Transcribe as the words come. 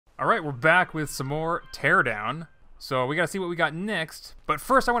Alright, we're back with some more Teardown. So we gotta see what we got next. But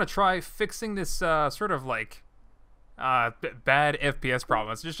first I want to try fixing this sort of like bad FPS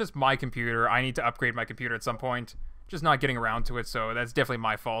problem. It's just my computer. I need to upgrade my computer at some point. Just not getting around to it, so that's definitely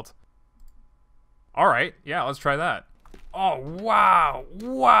my fault. Alright, yeah, let's try that. Oh, wow!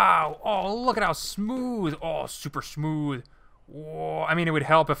 Wow! Oh, look at how smooth! Oh, super smooth. Whoa. I mean, it would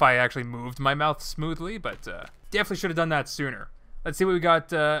help if I actually moved my mouth smoothly, but definitely should have done that sooner. Let's see what we got.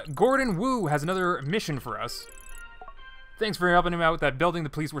 Gordon Wu has another mission for us. Thanks for helping him out with that building. The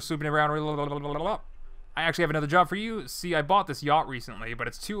police were swooping around. I actually have another job for you. See, I bought this yacht recently, but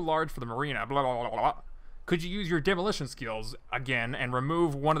it's too large for the marina. Could you use your demolition skills again and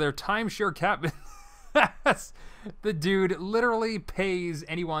remove one of their timeshare cabins? The dude literally pays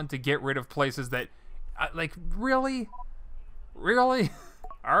anyone to get rid of places that... like, really? Really?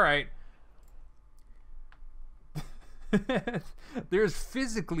 Alright. There's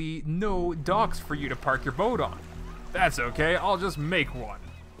physically no docks for you to park your boat on. That's okay, I'll just make one.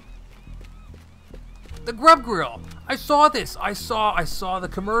 The Grub Grill! I saw this! I saw the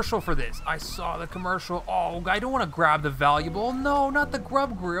commercial for this. I saw the commercial. Oh, I don't want to grab the valuable. No, not the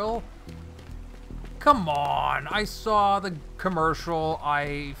Grub Grill. Come on, I saw the commercial.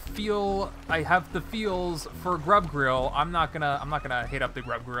 I have the feels for Grub Grill. I'm not gonna hit up the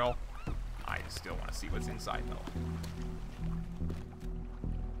Grub Grill. I still want to see what's inside though.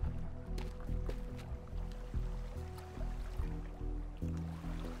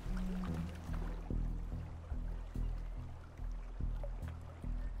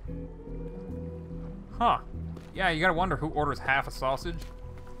 Huh. Yeah, you gotta wonder who orders half a sausage.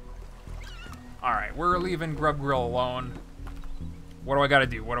 Alright, we're leaving Grub Grill alone. What do I gotta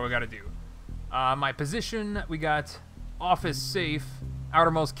do? What do I gotta do? My position, we got office safe,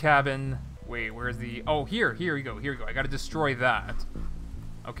 outermost cabin. Wait, where's the... Oh, here we go, here we go. I gotta destroy that.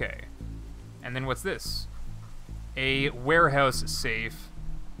 Okay. And then what's this? A warehouse safe.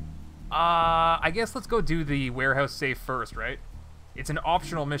 I guess let's go do the warehouse safe first, right? It's an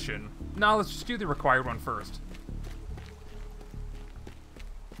optional mission. No, let's just do the required one first.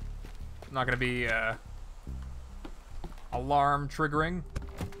 Not gonna be, alarm triggering.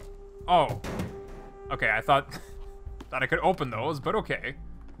 Oh. Okay, I thought I could open those, but okay.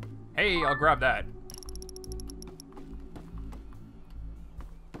 Hey, I'll grab that.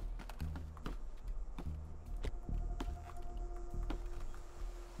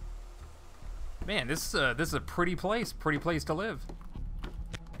 Man, this is a pretty place to live.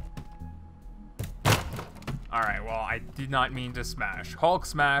 Alright, well, I did not mean to smash. Hulk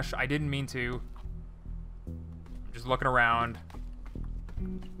smash, I didn't mean to. I'm just looking around.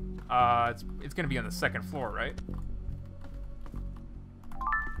 It's gonna be on the second floor, right?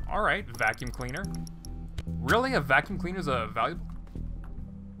 Alright, vacuum cleaner. Really? A vacuum cleaner's a valuable?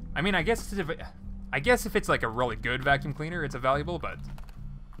 I mean, I guess if it's like a really good vacuum cleaner, it's a valuable, but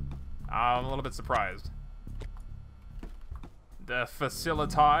I'm a little bit surprised. The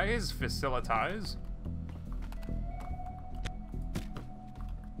facilitize.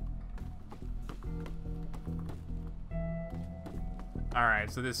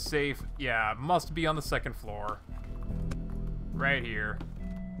 Alright, so this safe, yeah, must be on the second floor. Right here.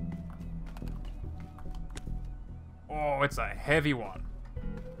 Oh, it's a heavy one.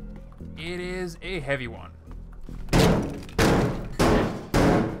 It is a heavy one.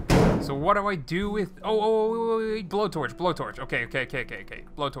 So what do I do with... Oh, wait, blowtorch. Okay.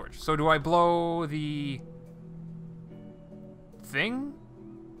 Blowtorch. So do I blow the... thing?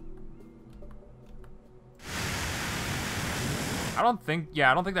 I don't think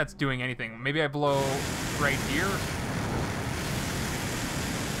that's doing anything. Maybe I blow right here.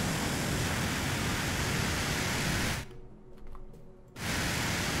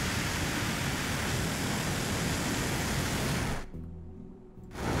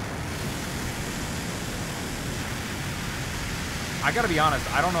 I gotta be honest,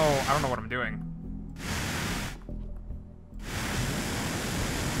 I don't know what I'm doing.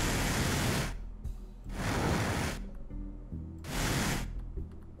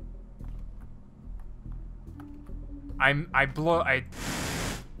 I blow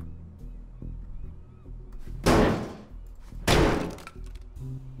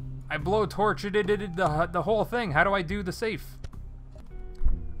torch the whole thing. How do I do the safe?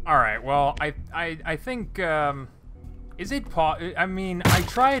 Alright, well, I think, is it I mean, I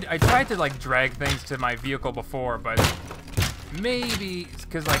tried to, like, drag things to my vehicle before, but maybe,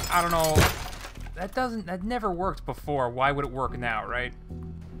 because, like, I don't know, that never worked before. Why would it work now, right?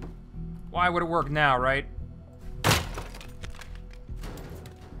 Why would it work now, right?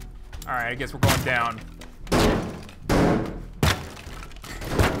 Alright, I guess we're going down.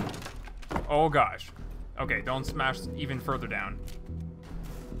 Oh gosh. Okay, don't smash even further down.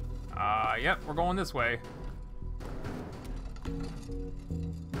 Yep, we're going this way.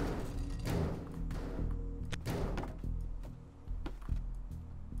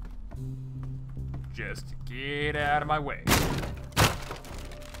 Just get out of my way.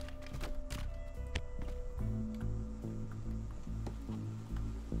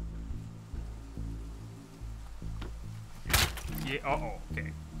 Yeah, uh-oh,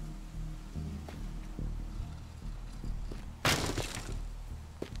 okay.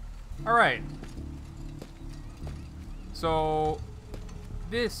 Alright. So,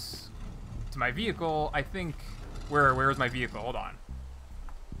 this, to my vehicle, I think, where is my vehicle? Hold on.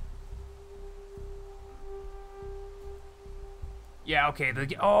 Yeah, okay,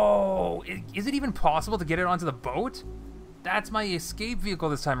 oh, is it even possible to get it onto the boat? That's my escape vehicle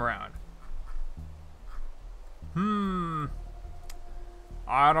this time around.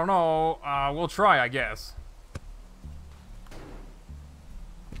 I don't know, we'll try, I guess.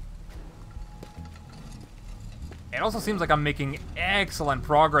 It also seems like I'm making excellent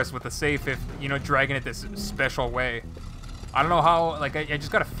progress with the safe if, you know, dragging it this special way. I don't know how, like, I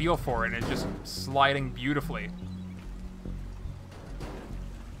just got a feel for it, and it's just sliding beautifully.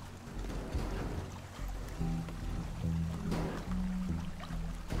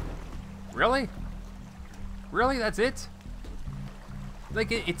 Really? Really? That's it?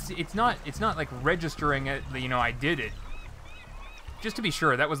 Like, it's not like registering it, you know, I did it. Just to be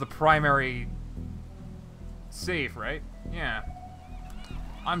sure, that was the primary safe, right? Yeah.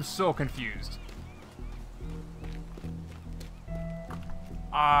 I'm so confused.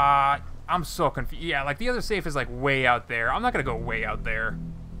 I'm so confused. Yeah, like the other safe is like way out there. I'm not gonna go way out there.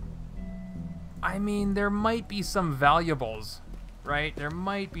 I mean, there might be some valuables, right? There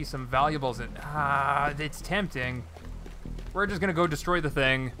might be some valuables in... it's tempting. We're just gonna go destroy the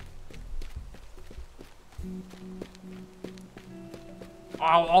thing.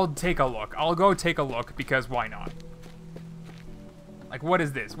 I'll take a look. I'll go take a look, because why not? Like, what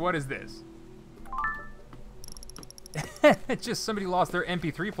is this? What is this? It's just somebody lost their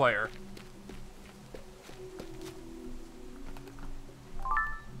MP3 player.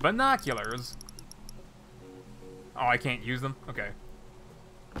 Binoculars. Oh, I can't use them? Okay.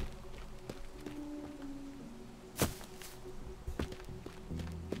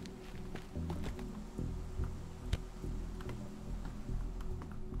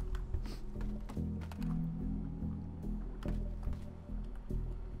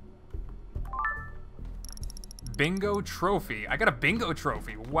 Bingo trophy. I got a bingo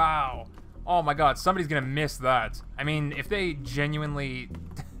trophy. Wow. Oh my god, somebody's gonna miss that. I mean, if they genuinely...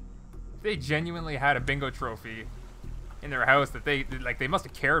 if they genuinely had a bingo trophy in their house, that they must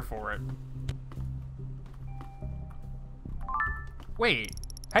have cared for it. Wait,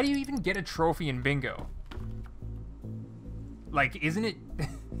 how do you even get a trophy in bingo? Like, isn't it...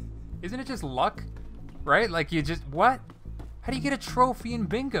 isn't it just luck? Right? Like, you just... What? How do you get a trophy in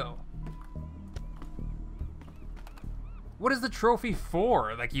bingo? What is the trophy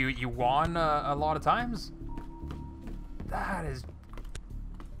for? Like, you won a lot of times? That is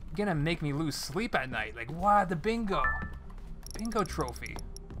gonna make me lose sleep at night. Like, what? The bingo trophy.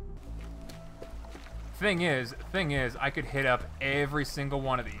 Thing is, I could hit up every single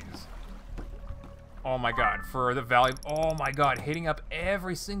one of these. Oh my god, for the value. Oh my god, hitting up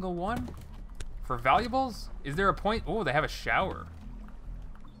every single one for valuables? Is there a point? Oh, they have a shower.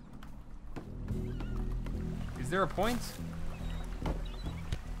 Is there a point?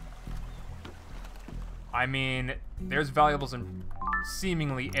 I mean, there's valuables in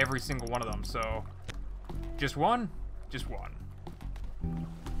seemingly every single one of them, so... Just one? Just one.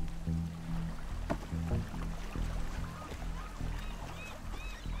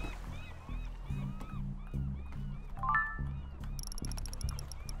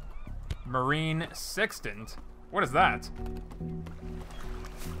 Marine Sextant? What is that?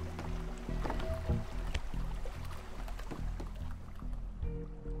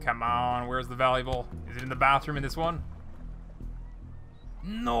 Come on, where's the valuable? Is it in the bathroom in this one?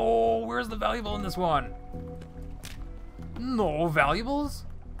 No, where's the valuable in this one? No valuables?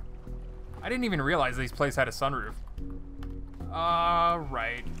 I didn't even realize this place had a sunroof.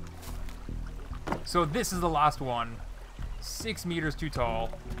 Right. So this is the last one. 6 meters too tall.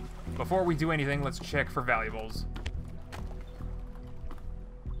 Before we do anything, let's check for valuables.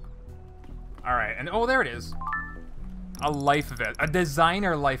 Alright, and oh, there it is. A life vest. A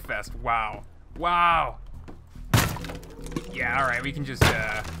designer life vest. Wow. Wow. Yeah, alright, we can just, take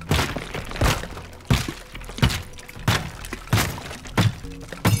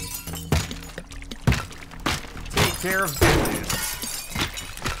care of business.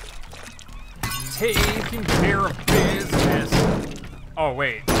 taking care of business. Oh,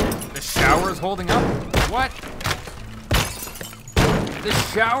 wait. The shower is holding up? What? The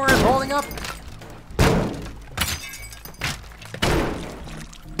shower is holding up?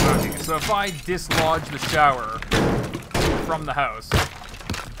 Okay, so if I dislodge the shower from the house...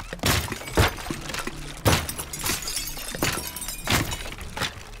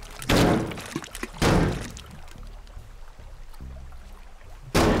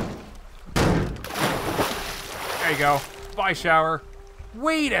 There you go. Bye, shower.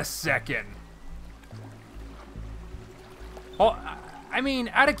 Wait a second. Well, I mean,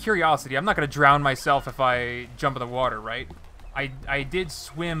 out of curiosity, I'm not going to drown myself if I jump in the water, right? I did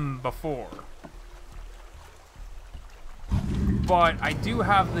swim before. But I do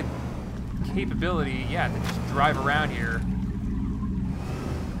have the capability, yeah, to just drive around here.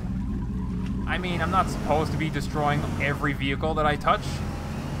 I mean, I'm not supposed to be destroying every vehicle that I touch.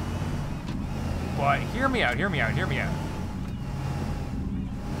 But hear me out, hear me out, hear me out.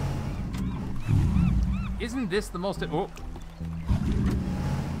 Isn't this the most... Oh.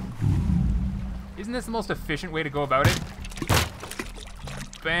 Isn't this the most efficient way to go about it?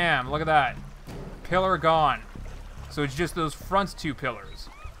 Bam, look at that. Pillar gone. So it's just those front two pillars.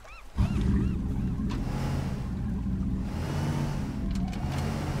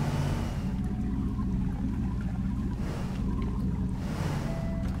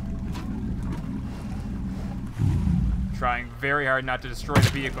 Trying very hard not to destroy the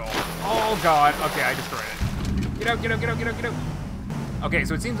vehicle. Oh god, okay, I destroyed it. Get out, get out, get out, get out, get out. Okay,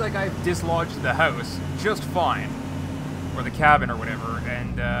 so it seems like I've dislodged the house just fine. Or the cabin or whatever,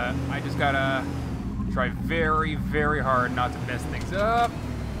 and I just gotta try very, very hard not to mess things up.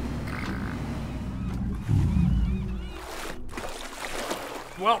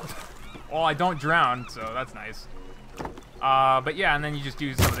 Well, I don't drown, so that's nice. But yeah, and then you just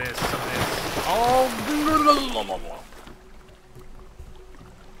do some of this, some of this. Oh!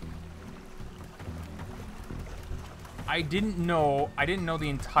 I didn't know the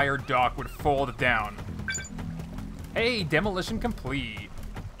entire dock would fold down. Hey, demolition complete.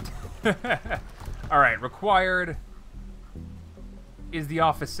 Alright, required. Is the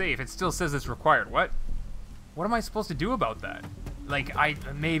office safe? It still says it's required. What? What am I supposed to do about that? Like,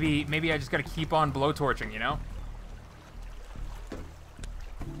 maybe I just gotta keep on blowtorching, you know?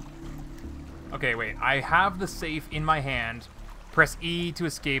 Okay, wait. I have the safe in my hand. Press E to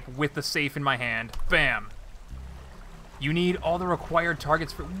escape with the safe in my hand. Bam. You need all the required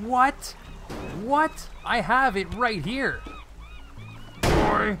targets for... What? What? I have it right here.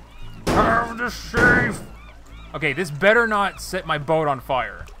 I have the safe. Okay, this better not set my boat on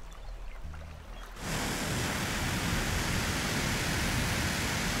fire.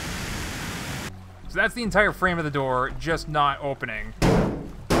 So that's the entire frame of the door, just not opening.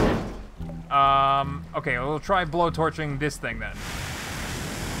 Okay, we'll try blowtorching this thing then.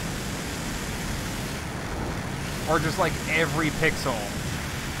 Or just like every pixel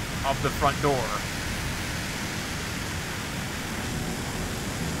of the front door.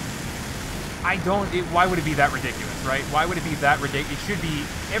 Why would it be that ridiculous, right? Why would it be that ridiculous? It should be,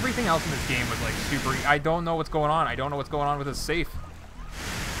 everything else in this game was like super, I don't know what's going on. I don't know what's going on with this safe.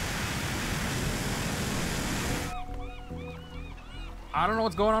 I don't know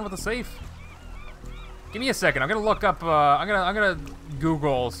what's going on with the safe. Give me a second. I'm gonna look up. I'm gonna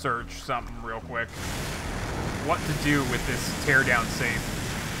Google search something real quick. What to do with this teardown safe?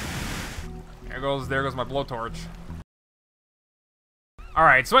 There goes my blowtorch. All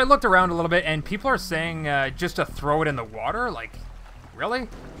right, so I looked around a little bit, and people are saying just to throw it in the water. Like, really?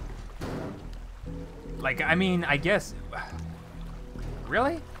 Like, I mean, I guess.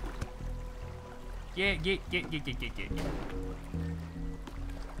 Really? Get.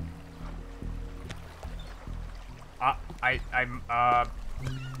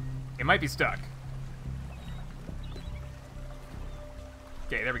 It might be stuck.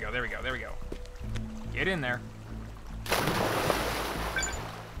 Okay, there we go, there we go, there we go. Get in there.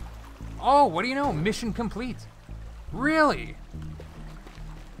 Oh, what do you know? Mission complete. Really?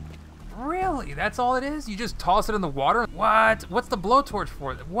 Really? That's all it is? You just toss it in the water? What? What's the blowtorch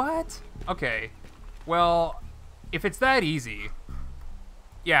for? What? Okay. Well, if it's that easy,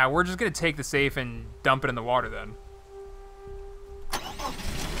 yeah, we're just gonna take the safe and dump it in the water then.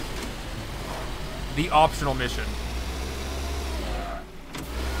 The optional mission.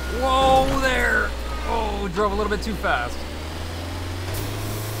 Whoa there! Oh, drove a little bit too fast.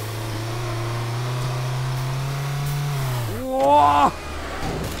 Whoa!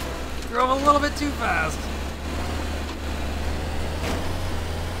 Drove a little bit too fast.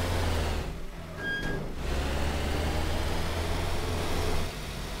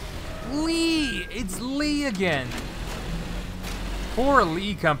 Whee! Lee! It's Lee again! Poor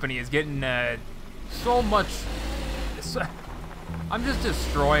Lee Company is getting so much... I'm just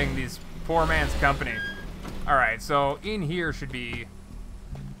destroying these poor man's company. Alright, so in here should be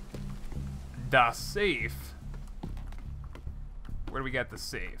the safe. Where do we get the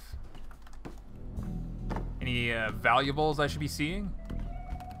safe? Any valuables I should be seeing?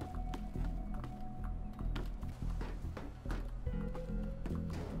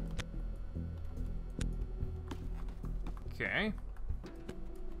 Okay.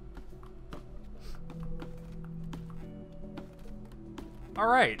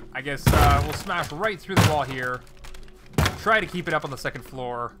 Alright, I guess we'll smash right through the wall here. Try to keep it up on the second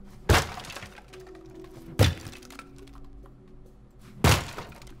floor.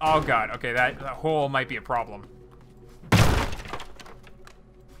 Oh god, okay, that hole might be a problem.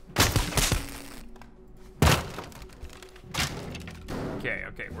 Okay,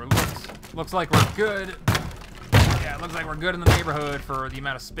 looks like we're good. Yeah, it looks like we're good in the neighborhood for the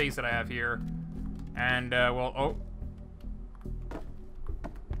amount of space that I have here. And, well, oh.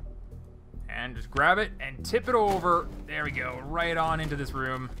 And just grab it and tip it over. There we go, right on into this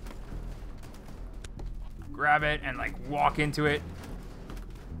room. Grab it and, like, walk into it.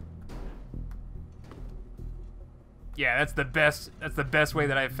 Yeah, that's the best way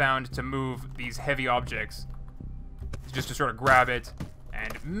that I've found to move these heavy objects. Just to sort of grab it.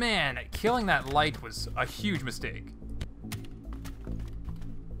 And man, killing that light was a huge mistake.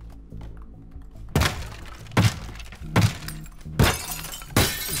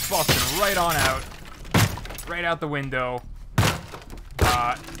 Just busting right on out. Right out the window.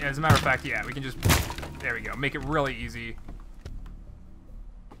 As a matter of fact, yeah, we can just... There we go. Make it really easy.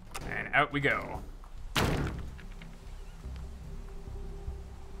 And out we go.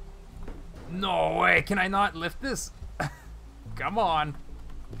 No way, can I not lift this? Come on.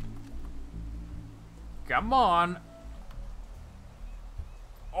 Come on.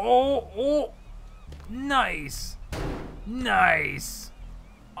 Oh, nice. Nice.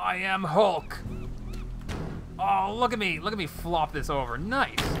 I am Hulk. Oh, look at me flop this over.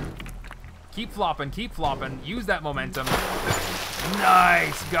 Nice. Keep flopping, use that momentum.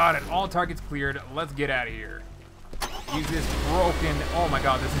 Nice, got it. All targets cleared, let's get out of here. Use this broken, oh my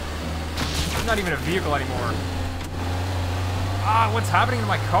god, this is not even a vehicle anymore. Ah, what's happening to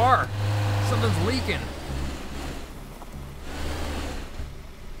my car? Something's leaking.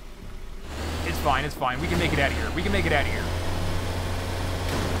 It's fine. We can make it out of here.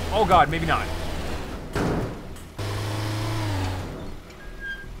 Oh god, maybe not.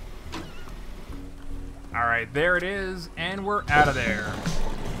 Alright, there it is, and we're out of there.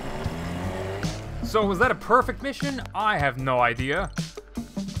 So, was that a perfect mission? I have no idea.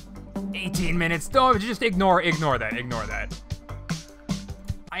 18 minutes. Don't just ignore that.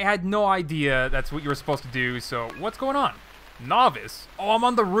 I had no idea that's what you were supposed to do, so what's going on? Novice? Oh, I'm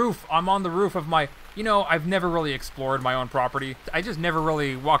on the roof. Of my... You know, I've never really explored my own property. I just never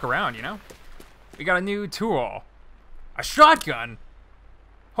really walk around, you know? We got a new tool. A shotgun?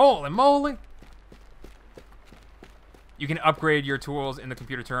 Holy moly. You can upgrade your tools in the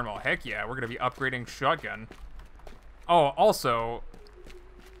computer terminal. Heck yeah, we're going to be upgrading shotgun. Oh, also...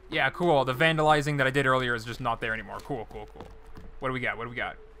 Yeah, cool. The vandalizing that I did earlier is just not there anymore. Cool. What do we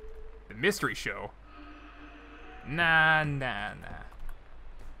got? The mystery show. Nah.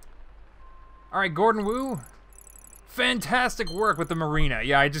 Alright, Gordon Wu. Fantastic work with the marina.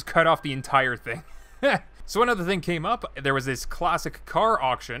 Yeah, I just cut off the entire thing. So another thing came up. There was this classic car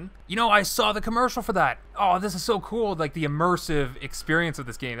auction. You know, I saw the commercial for that. Oh, this is so cool. Like, the immersive experience of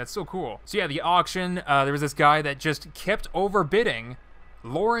this game. That's so cool. So yeah, the auction, there was this guy that just kept overbidding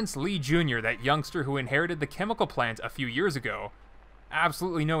Lawrence Lee Jr., that youngster who inherited the chemical plant a few years ago.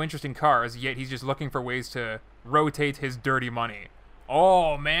 Absolutely no interest in cars, yet he's just looking for ways to rotate his dirty money.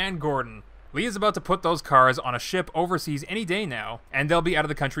 Oh man, Gordon. Lee is about to put those cars on a ship overseas any day now, and they'll be out of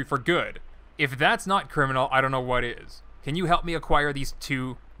the country for good. If that's not criminal, I don't know what is. Can you help me acquire these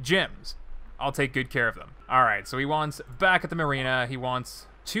 2 gems? I'll take good care of them. Alright, so he wants, back at the marina, he wants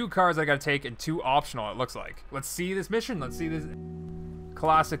 2 cars I gotta take and 2 optional, it looks like. Let's see this mission, let's see this.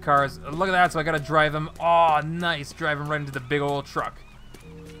 Classic cars. Look at that, so I gotta drive him. Oh, nice. Drive him right into the big old truck.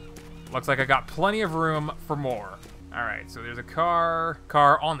 Looks like I got plenty of room for more. Alright, so there's a car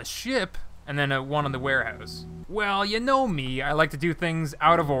on the ship, and then one on the warehouse. Well, you know me. I like to do things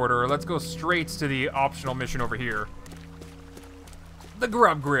out of order. Let's go straight to the optional mission over here. The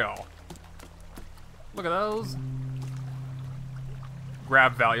Grub Grill. Look at those.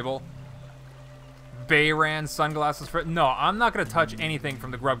 Grab valuable. Bayran sunglasses for... No, I'm not going to touch anything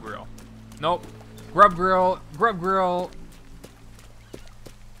from the Grub Grill. Nope. Grub Grill.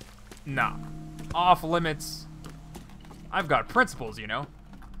 Nah. Off limits. I've got principles, you know.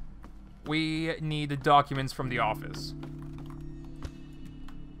 We need the documents from the office.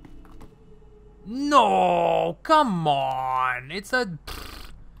 No, come on. It's a...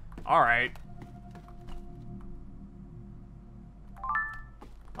 Alright.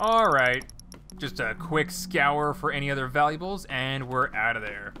 Alright. Just a quick scour for any other valuables, and we're out of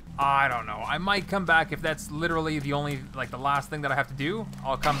there. I don't know. I might come back if that's literally the only, like, the last thing that I have to do.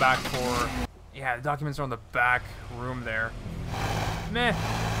 I'll come back for... Yeah, the documents are on the back room there. Meh.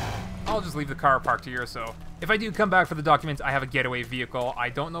 I'll just leave the car parked here, so... If I do come back for the documents, I have a getaway vehicle. I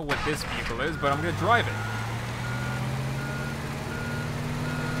don't know what this vehicle is, but I'm gonna drive it.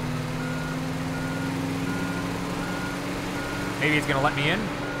 Maybe it's gonna let me in.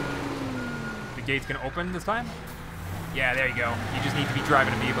 The gate's gonna open this time. Yeah, there you go. You just need to be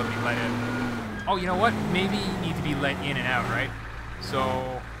driving a vehicle to be let in. Oh, you know what? Maybe you need to be let in and out, right?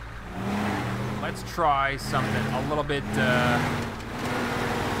 So, let's try something a little bit,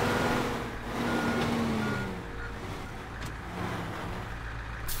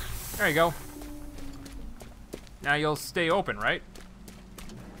 There you go. Now you'll stay open, right?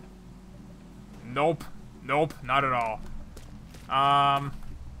 Nope. Nope, not at all. I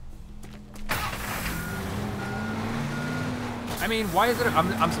mean, why is it...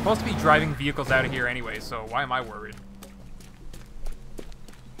 I'm supposed to be driving vehicles out of here anyway, so why am I worried?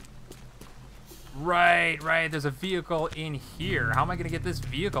 Right, there's a vehicle in here. How am I gonna get this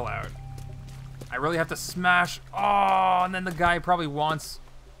vehicle out? I really have to smash... Oh, and then the guy probably wants...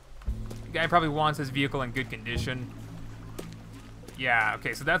 his vehicle in good condition. Yeah,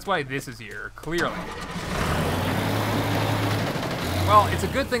 okay, so that's why this is here, clearly. Well, it's a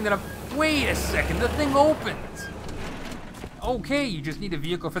good thing that I'm... Wait a second, the thing opens! Okay, you just need a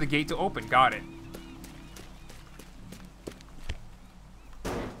vehicle for the gate to open. Got it.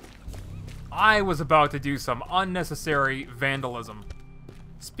 I was about to do some unnecessary vandalism.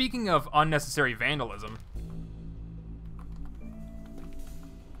 Speaking of unnecessary vandalism...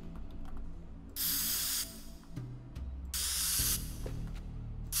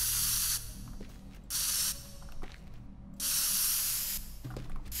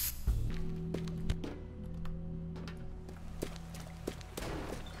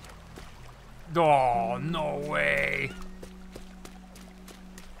 Oh, no way.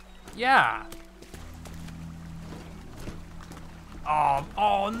 Yeah.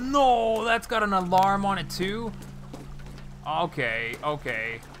 Oh no, that's got an alarm on it too? Okay.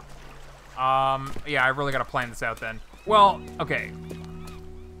 Yeah, I really gotta plan this out then. Well, okay.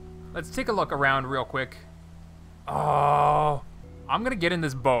 Let's take a look around real quick. Oh, I'm gonna get in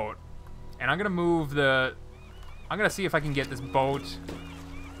this boat. And I'm gonna move the... I'm gonna see if I can get this boat...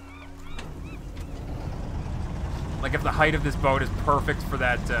 Like, if the height of this boat is perfect for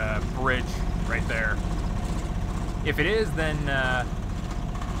that bridge right there. If it is, then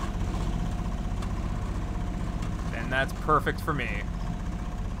that's perfect for me.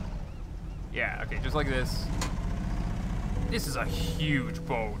 Yeah, okay, just like this. This is a huge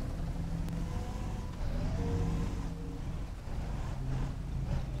boat.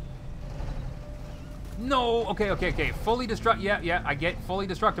 No, okay. Fully destruct. Yeah, I get fully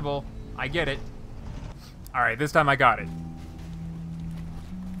destructible. I get it. All right, this time I got it.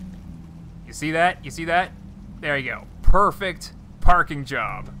 You see that? You see that? There you go. Perfect parking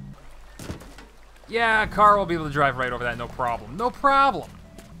job. Yeah, a car will be able to drive right over that, no problem. No problem.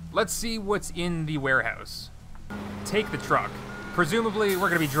 Let's see what's in the warehouse. Take the truck. Presumably, we're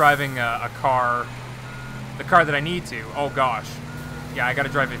gonna be driving a car, the car that I need to. Oh gosh. Yeah, I gotta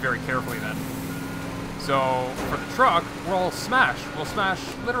drive it very carefully then. So, for the truck, we'll smash. We'll smash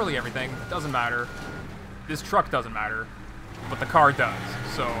literally everything. Doesn't matter. This truck doesn't matter, but the car does,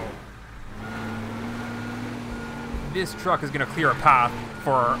 so... This truck is gonna clear a path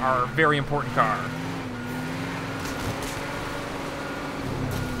for our very important car.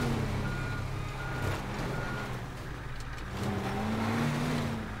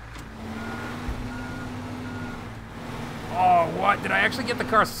 Oh, what? Did I actually get the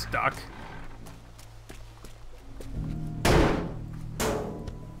car stuck?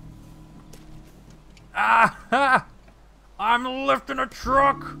 Ah! I'm lifting a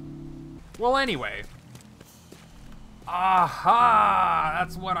truck! Well, anyway. Aha!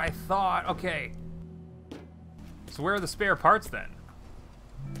 That's what I thought. Okay. So where are the spare parts then?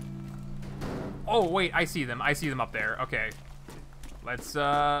 Oh, wait, I see them. I see them up there. Okay. Let's,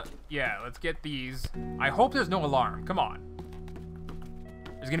 yeah, let's get these. I hope there's no alarm. Come on.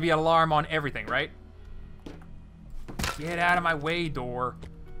 There's gonna be an alarm on everything, right? Get out of my way, door.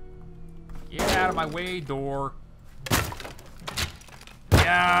 Get out of my way, door. Get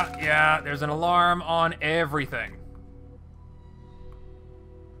Yeah, there's an alarm on everything.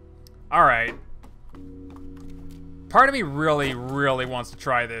 Alright. Part of me really, really wants to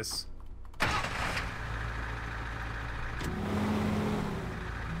try this.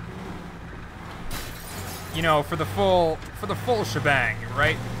 You know, for the full shebang,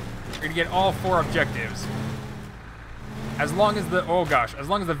 right? We're gonna get all 4 objectives. As long as the, oh gosh, as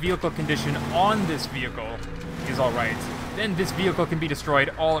long as the vehicle condition on this vehicle is alright, then this vehicle can be destroyed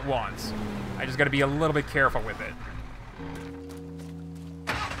all at once. I just gotta be a little bit careful with it.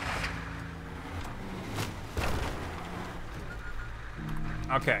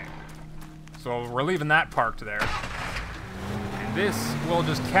 Okay. So we're leaving that parked there. And this will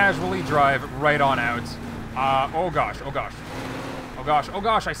just casually drive right on out. Oh gosh, oh gosh. Oh gosh, oh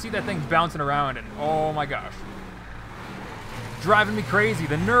gosh, I see that thing bouncing around and oh my gosh. Driving me crazy,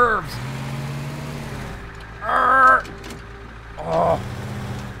 the nerves. Arrgh. Oh.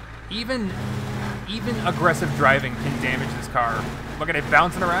 Even aggressive driving can damage this car. Look at it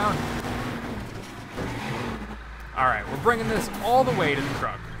bouncing around. Alright, we're bringing this all the way to the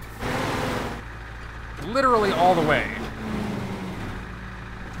truck. Literally all the way.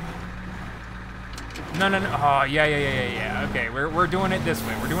 No. Oh, yeah. Okay, we're doing it this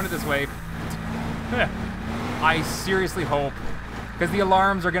way. We're doing it this way. I seriously hope, because the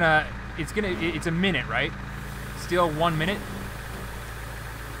alarms are gonna, it's a minute, right? Still 1 minute?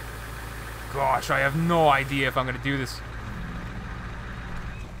 Gosh, I have no idea if I'm gonna do this.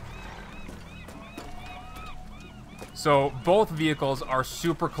 So, both vehicles are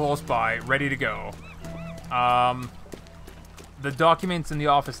super close by, ready to go. The documents in the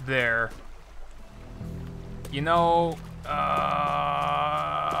office there. You know,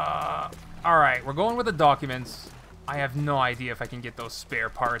 alright, we're going with the documents. I have no idea if I can get those spare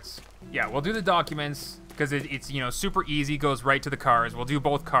parts. Yeah, we'll do the documents, because it's, you know, super easy, goes right to the cars. We'll do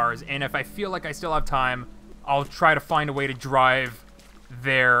both cars, and if I feel like I still have time, I'll try to find a way to drive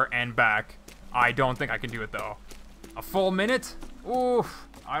there and back. I don't think I can do it, though. A full minute? Oof,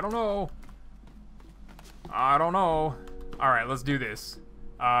 I don't know. Alright, let's do this.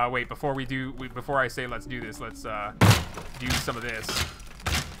 Wait, before I say let's do this, let's, do some of this.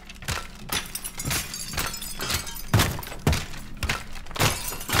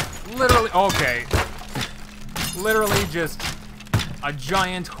 Literally, okay. Literally just a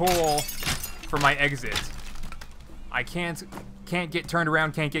giant hole for my exit. I can't get turned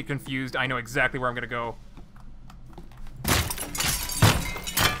around, can't get confused. I know exactly where I'm gonna go.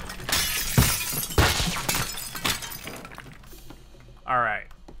 Alright.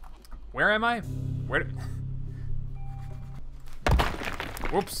 Where am I? Where?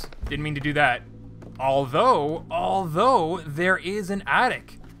 Whoops. Didn't mean to do that. Although, there is an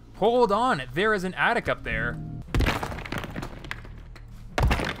attic. Hold on. There is an attic up there.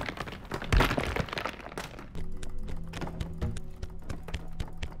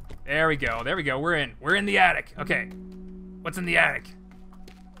 There we go. We're in the attic. Okay. What's in the attic?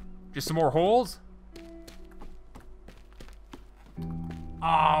 Just some more holes?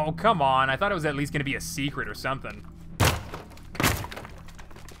 Oh, come on. I thought it was at least going to be a secret or something.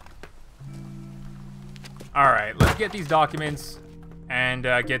 Alright, let's get these documents and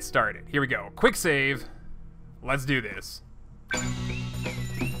get started. Here we go. Quick save. Let's do this.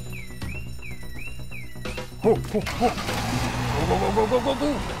 Go.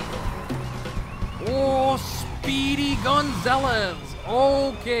 Oh, Speedy Gonzalez.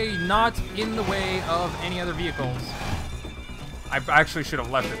 Okay, not in the way of any other vehicles. I actually should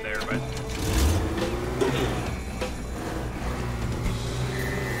have left it there, but...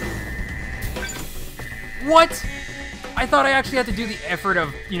 What? I thought I actually had to do the effort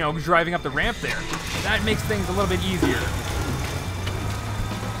of, you know, driving up the ramp there. That makes things a little bit easier.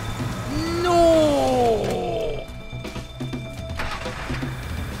 No!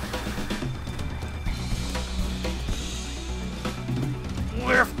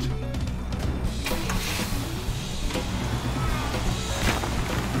 Lift!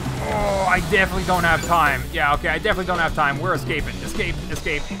 Oh, I definitely don't have time. Yeah, okay, I definitely don't have time. We're escaping.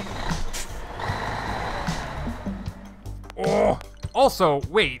 Escape. Oh, also,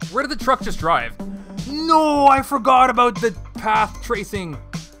 wait, where did the truck just drive? No, I forgot about the path tracing.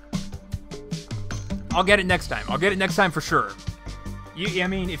 I'll get it next time. I'll get it next time for sure. I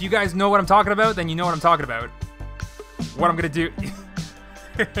mean, if you guys know what I'm talking about, then you know what I'm talking about. What I'm gonna do...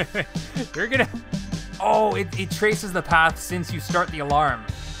 You're gonna... Oh, it traces the path since you start the alarm.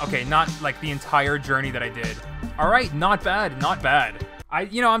 Okay, not like the entire journey that I did. Alright, not bad.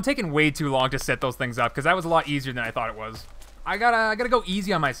 I'm taking way too long to set those things up, because that was a lot easier than I thought it was. I gotta go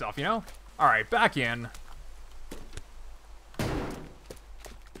easy on myself, you know? Alright, back in.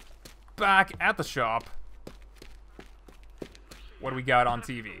 back at the shop. What do we got on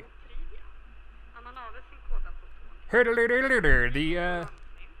TV?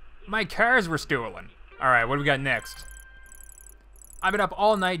 My cars were stolen. Alright, what do we got next? I've been up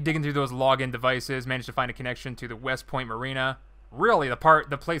all night digging through those login devices, managed to find a connection to the West Point Marina. Really, the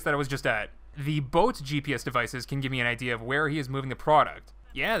place that I was just at. The boat's GPS devices can give me an idea of where he is moving the product.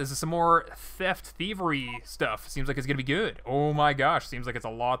 Yeah, this is some more thievery stuff. Seems like it's gonna be good. Oh my gosh, seems like it's a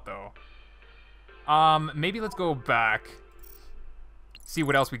lot though. Maybe let's go back. See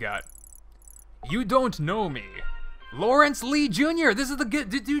what else we got. You don't know me. Lawrence Lee Jr. This is the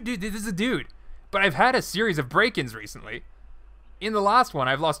dude. This is a dude. But I've had a series of break-ins recently. In the last one,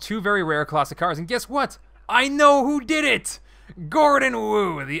 I've lost 2 very rare classic cars, and guess what? I know who did it! Gordon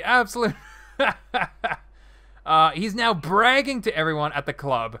Wu, the absolute... he's now bragging to everyone at the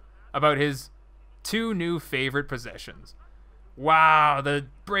club about his 2 new favorite possessions. Wow, the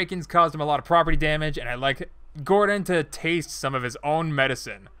break-ins caused him a lot of property damage, and I'd like Gordon to taste some of his own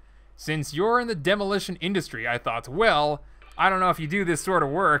medicine. Since you're in the demolition industry, I thought, well, I don't know if you do this sort of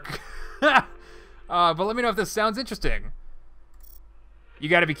work. But let me know if this sounds interesting. You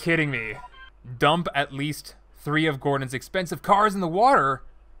gotta be kidding me. Dump at least 3 of Gordon's expensive cars in the water?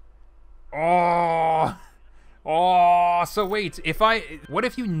 Oh, so wait, what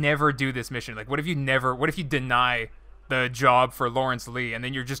if you never do this mission? Like, what if you deny the job for Lawrence Lee, and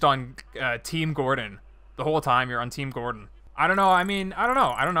then you're just on Team Gordon? The whole time you're on Team Gordon. I don't know, I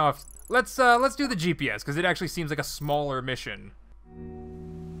don't know if... Let's do the GPS, because it actually seems like a smaller mission.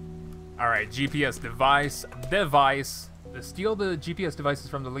 Alright, GPS device. Steal the GPS devices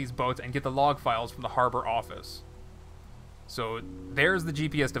from the Lee's boat and get the log files from the harbor office. So, there's the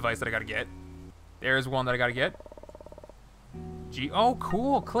GPS device that I gotta get. There's one that I gotta get. Oh,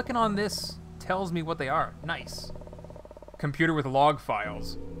 cool. Clicking on this tells me what they are. Nice. Computer with log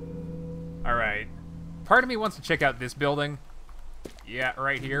files. Alright. Part of me wants to check out this building. Yeah,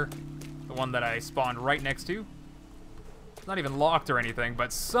 right here. The one that I spawned right next to. It's not even locked or anything,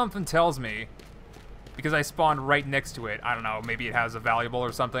 but something tells me, because I spawned right next to it, I don't know, maybe it has a valuable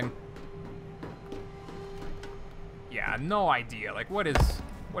or something. Yeah, no idea. Like, what is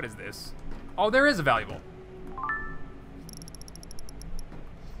this? Oh, there is a valuable.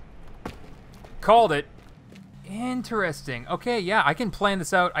 Called it. Interesting. Okay, yeah, I can plan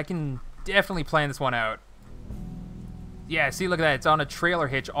this out. I can definitely plan this one out. Yeah, see, look at that. It's on a trailer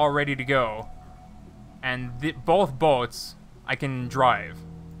hitch all ready to go. And both boats I can drive.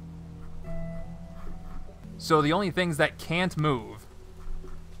 So the only things that can't move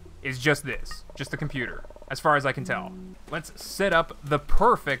is just this. Just the computer, as far as I can tell. Let's set up the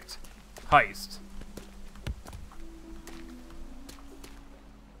perfect heist.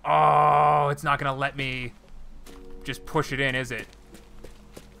 Oh, it's not gonna let me just push it in, is it?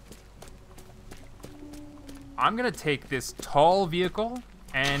 I'm gonna take this tall vehicle,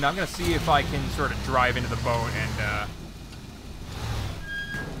 and I'm gonna see if I can sort of drive into the boat and,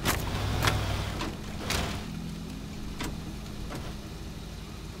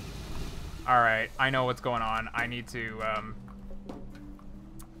 Alright, I know what's going on. I need to,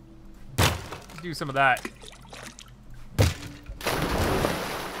 do some of that.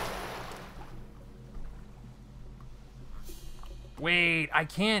 Wait, I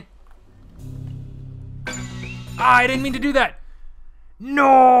can't... Ah, I didn't mean to do that!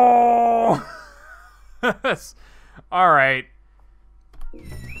 No! Alright.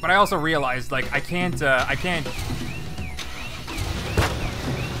 But I also realized, like, I can't...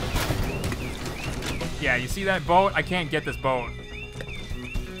 Yeah, you see that boat? I can't get this boat.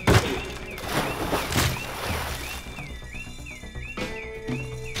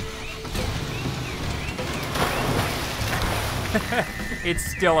 It's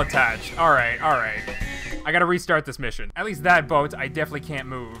still attached. Alright, alright. I gotta restart this mission. At least that boat, I definitely can't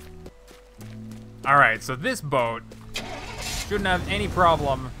move. Alright, so this boat shouldn't have any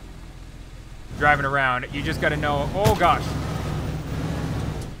problem driving around. You just gotta know... Oh, gosh.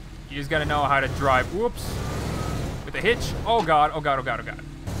 You just gotta know how to drive. Whoops. With a hitch. Oh, God. Oh, God. Oh, God. Oh, God.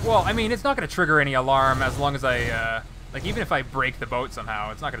 Well, I mean, it's not gonna trigger any alarm as long as I, like, even if I break the boat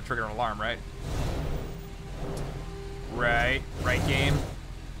somehow, it's not gonna trigger an alarm, right? Right. Right, game.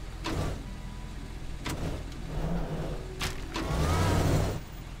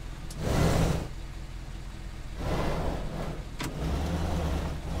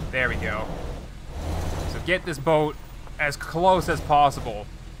 There we go. So get this boat as close as possible.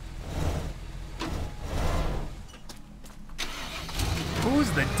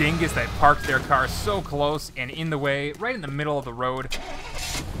 Who's the dingus that parked their car so close and in the way, right in the middle of the road?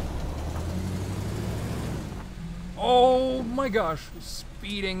 Oh my gosh,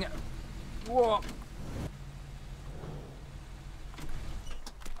 speeding Whoa.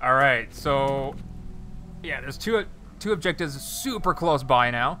 Alright, so... yeah, there's two objectives super close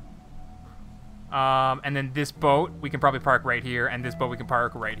by now. And then this boat, we can probably park right here, and this boat we can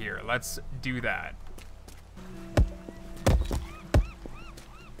park right here. Let's do that.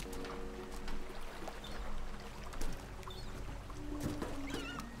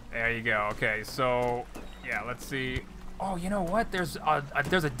 There you go. Okay, so... yeah, let's see. Oh, you know what? There's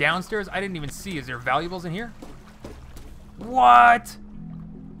a downstairs I didn't even see. Is there valuables in here? What?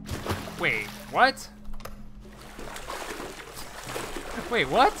 Wait, what? Wait,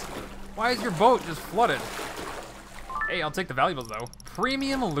 what? Why is your boat just flooded? Hey, I'll take the valuables, though.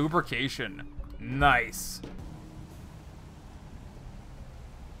 Premium lubrication. Nice.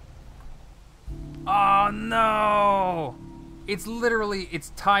 Oh, no! It's literally,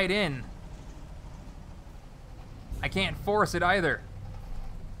 it's tied in. I can't force it either.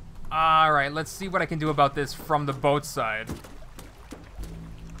 Alright, let's see what I can do about this from the boat side.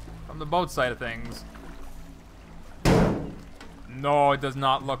 From the boat side of things. No, it does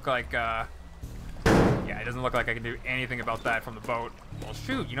not look like, yeah, it doesn't look like I can do anything about that from the boat. Well,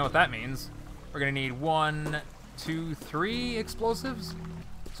 shoot, you know what that means. We're gonna need 1, 2, 3 explosives.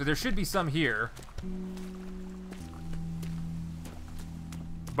 So there should be some here.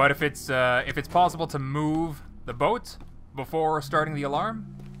 But if it's possible to move the boat before starting the alarm,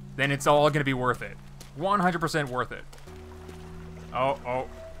 then it's all gonna be worth it. 100% worth it. Oh.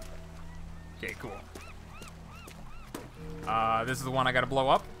 Okay, cool. This is the one I gotta blow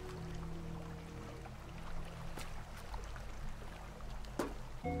up.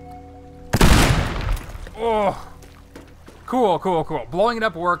 Oh! Cool. Blowing it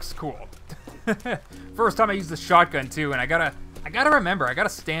up works, cool. First time I used the shotgun, too, and I gotta remember, I gotta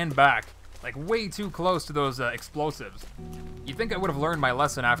stand back, like, way too close to those explosives. You'd think I would have learned my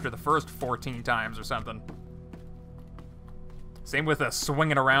lesson after the first 14 times or something. Same with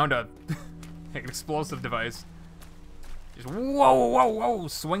swinging around an explosive device. Just whoa,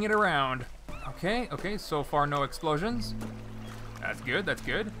 swing it around. Okay, so far no explosions. That's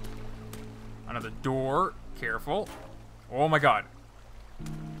good. Another door, careful. Oh my god.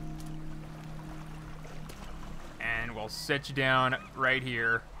 And we'll set you down right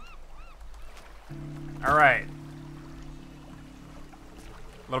here. Alright.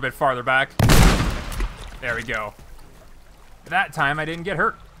 A little bit farther back. There we go. That time I didn't get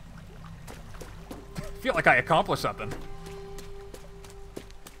hurt. I feel like I accomplished something.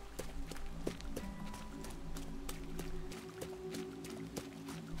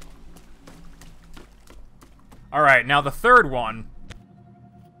 Alright, now the third one.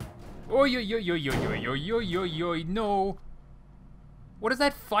 Oh, no. What is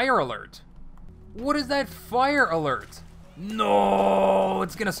that fire alert? What is that fire alert? No,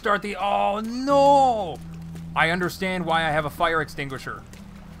 it's gonna start the, oh no. I understand why I have a fire extinguisher.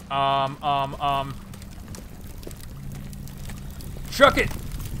 Chuck it.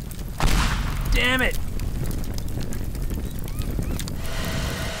 Damn it.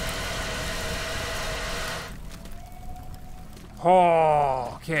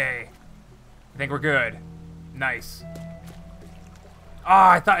 Oh, okay. I think we're good. Nice.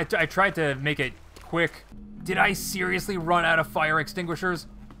 Ah, I tried to make it quick. Did I seriously run out of fire extinguishers?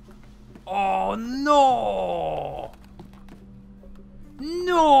 Oh, no!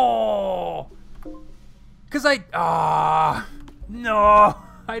 No! Because no!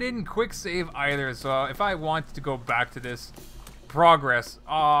 I didn't quick save either, so if I want to go back to this progress,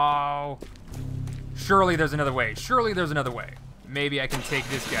 oh... Surely there's another way. Surely there's another way. Maybe I can take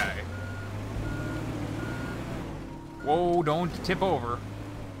this guy. Whoa, don't tip over.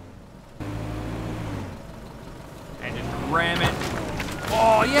 And just ram it.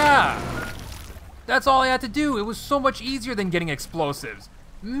 Oh, yeah! That's all I had to do. It was so much easier than getting explosives.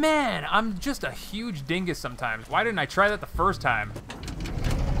 Man, I'm just a huge dingus sometimes. Why didn't I try that the first time?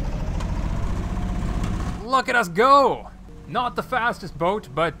 Look at us go! Not the fastest boat,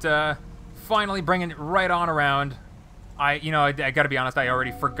 but finally bringing it right on around. I gotta be honest, I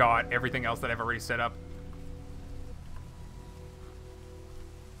already forgot everything else that I've already set up.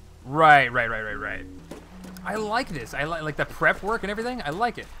 Right. I like this. I like the prep work and everything. I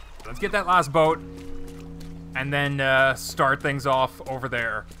like it. Let's get that last boat, and then start things off over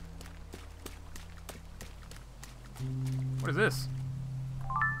there. What is this?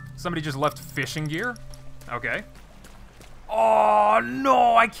 Somebody just left fishing gear? Okay. Oh,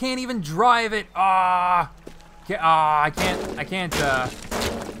 no, I can't even drive it. I can't,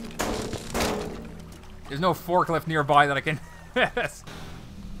 there's no forklift nearby that I can,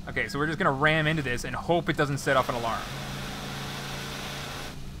 Okay, so we're just gonna ram into this and hope it doesn't set off an alarm.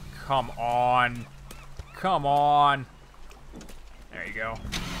 come on. Come on. There you go.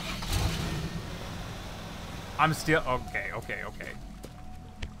 I'm still... Okay, okay, okay.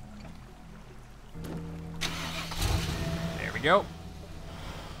 There we go.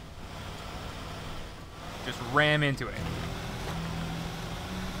 Just ram into it.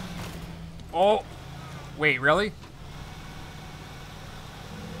 Oh! Wait, really?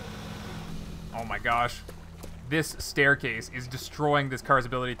 Oh my gosh. This staircase is destroying this car's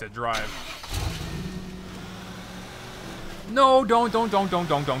ability to drive. No, don't do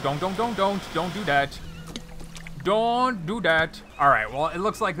that. Don't do that. Alright, well, it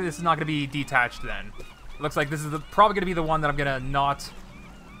looks like this is not going to be detached then. It looks like this is probably going to be the one that I'm going to not...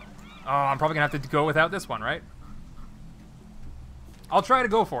 Oh, I'm probably going to have to go without this one, right? I'll try to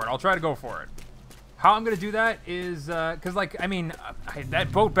go for it. I'll try to go for it. How I'm going to do that is... Because, like, I mean,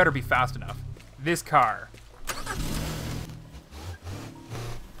 that boat better be fast enough. This car.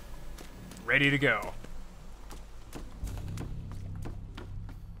 Ready to go.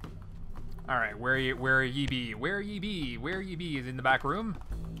 Alright, where ye be? Where ye be? Where ye be is in the back room.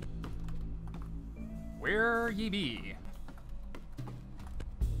 Where ye be?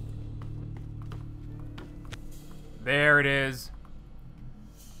 There it is.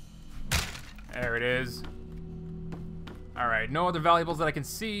 There it is. Alright, no other valuables that I can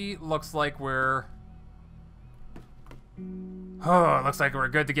see. Looks like we're... Oh, looks like we're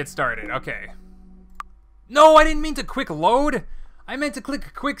good to get started. Okay. No, I didn't mean to quick load. I meant to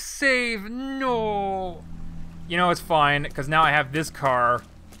click quick save. No. You know, it's fine, because now I have this car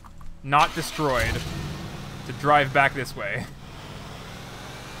not destroyed to drive back this way.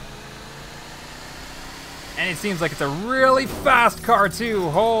 And it seems like it's a really fast car, too.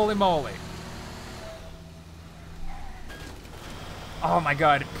 Holy moly. Oh my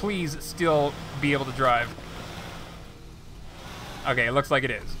god, please still be able to drive. Okay, it looks like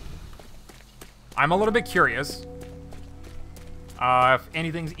it is. I'm a little bit curious if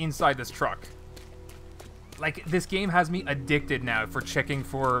anything's inside this truck. Like, this game has me addicted now for checking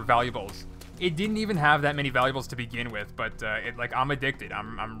for valuables. It didn't even have that many valuables to begin with, but I'm addicted.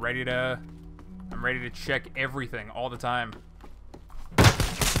 I'm ready to check everything all the time.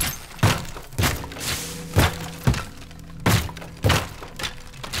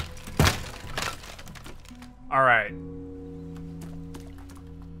 All right.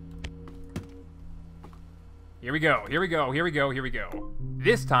 Here we go, here we go, here we go, here we go.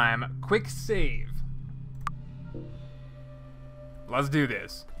 This time, quick save. Let's do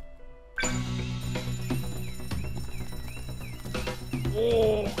this.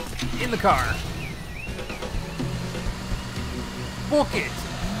 Oh, in the car. Book it.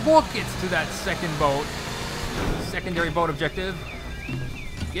 Book it to that second boat. Secondary boat objective.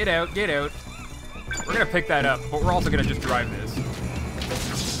 Get out, get out. We're gonna pick that up, but we're also gonna just drive this.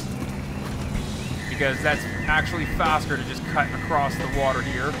 Because that's actually faster to just cut across the water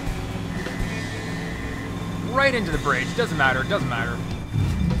here. Right into the bridge. Doesn't matter, doesn't matter.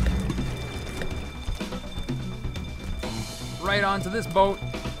 Right onto this boat.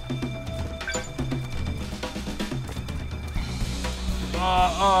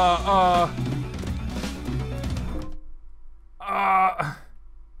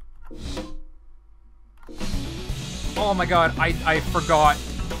 Oh my god, I forgot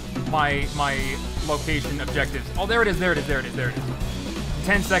my location objectives. Oh, there it is, there it is, there it is, there it is.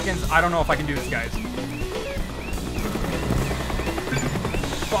 10 seconds. I don't know if I can do this, guys.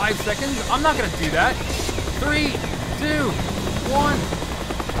 5 seconds. I'm not gonna do that. 3, 2,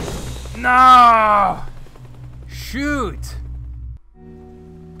 1. No! Shoot!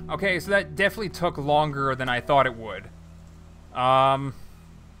 Okay, so that definitely took longer than I thought it would.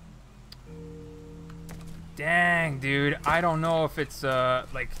 Dang, dude. I don't know if it's,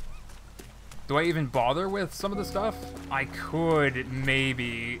 like... Do I even bother with some of the stuff? I could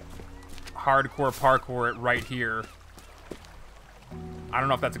maybe hardcore parkour it right here. I don't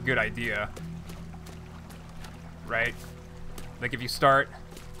know if that's a good idea. Right? Like if you start...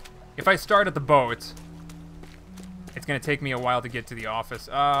 If I start at the boat, it's gonna take me a while to get to the office.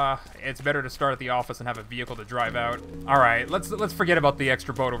 It's better to start at the office and have a vehicle to drive out. Alright, let's forget about the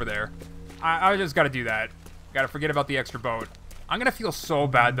extra boat over there. I just gotta do that. Gotta forget about the extra boat. I'm gonna feel so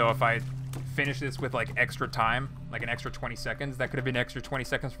bad though if I finish this with like extra time, like an extra 20 seconds. That could have been extra 20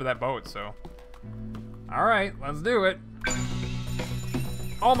 seconds for that boat, so. Alright, let's do it.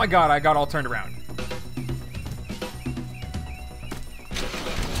 Oh my god, I got all turned around.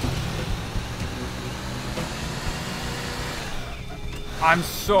 I'm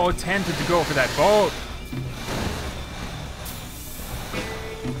so tempted to go for that boat.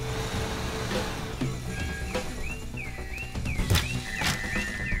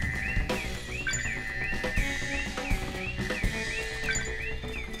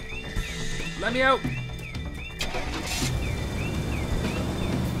 Let me out.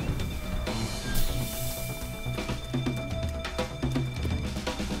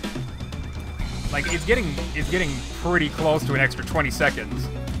 Like, it's getting pretty close to an extra 20 seconds.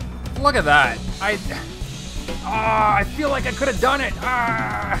 Look at that. I feel like I could have done it.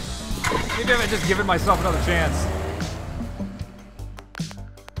 Maybe I've just given myself another chance.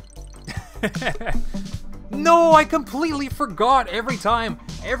 No, I completely forgot every time.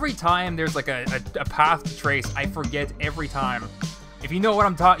 Every time there's like a path to trace, I forget every time. If you know what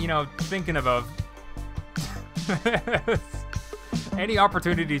I'm thinking of. Any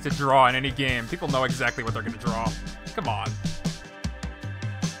opportunity to draw in any game, people know exactly what they're gonna draw. Come on.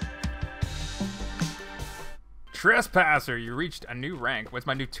 Trespasser, you reached a new rank. What's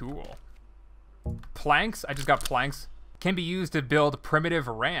my new tool? Planks? I just got planks. Can be used to build primitive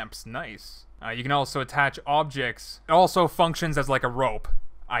ramps. Nice. You can also attach objects. It also functions as like a rope,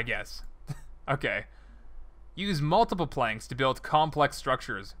 I guess. Okay. Use multiple planks to build complex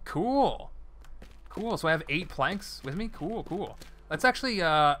structures. Cool. Cool, so I have 8 planks with me? Cool, cool. Let's actually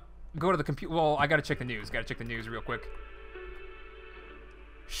go to the computer. Well, I gotta check the news. Gotta check the news real quick.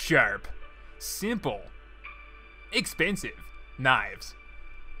 Sharp. Simple. Expensive. Knives.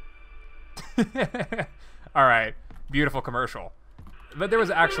 Alright. Beautiful commercial. But there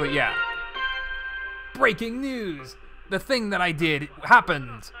was actually, yeah. Breaking news! The thing that I did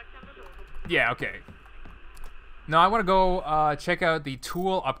happened! Yeah, okay. Now I want to go check out the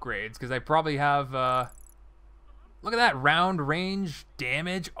tool upgrades, because I probably have, look at that, round range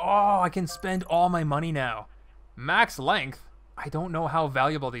damage. Oh, I can spend all my money now. Max length. I don't know how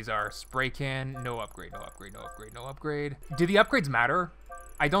valuable these are. Spray can, no upgrade, no upgrade, no upgrade, no upgrade. Do the upgrades matter?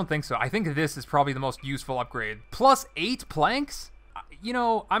 I don't think so. I think this is probably the most useful upgrade. Plus 8 planks? You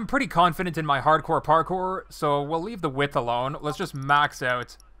know, I'm pretty confident in my hardcore parkour, so we'll leave the width alone. Let's just max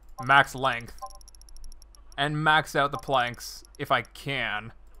out max length. And max out the planks, if I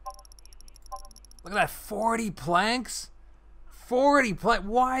can. Look at that, 40 planks? 40 planks?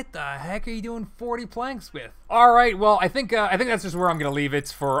 What the heck are you doing 40 planks with? All right, well, I think that's just where I'm gonna leave it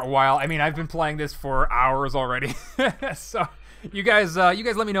for a while. I mean, I've been playing this for hours already. So, you guys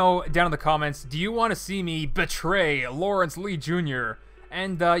let me know down in the comments. Do you want to see me betray Lawrence Lee Jr.?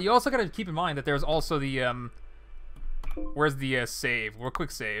 And you also gotta keep in mind that there's also the where's the save? We'll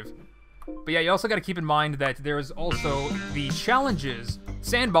quick save. But yeah, you also got to keep in mind that there's also the challenges.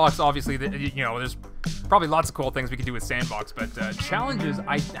 Sandbox, obviously, you know, there's probably lots of cool things we can do with Sandbox, but challenges,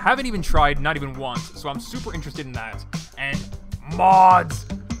 I haven't even tried, not even once, so I'm super interested in that. And mods!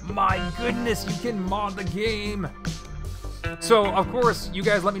 My goodness, you can mod the game! So, of course, you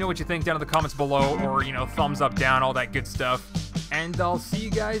guys let me know what you think down in the comments below, or, you know, thumbs up, down, all that good stuff. And I'll see you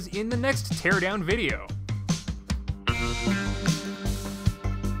guys in the next Teardown video.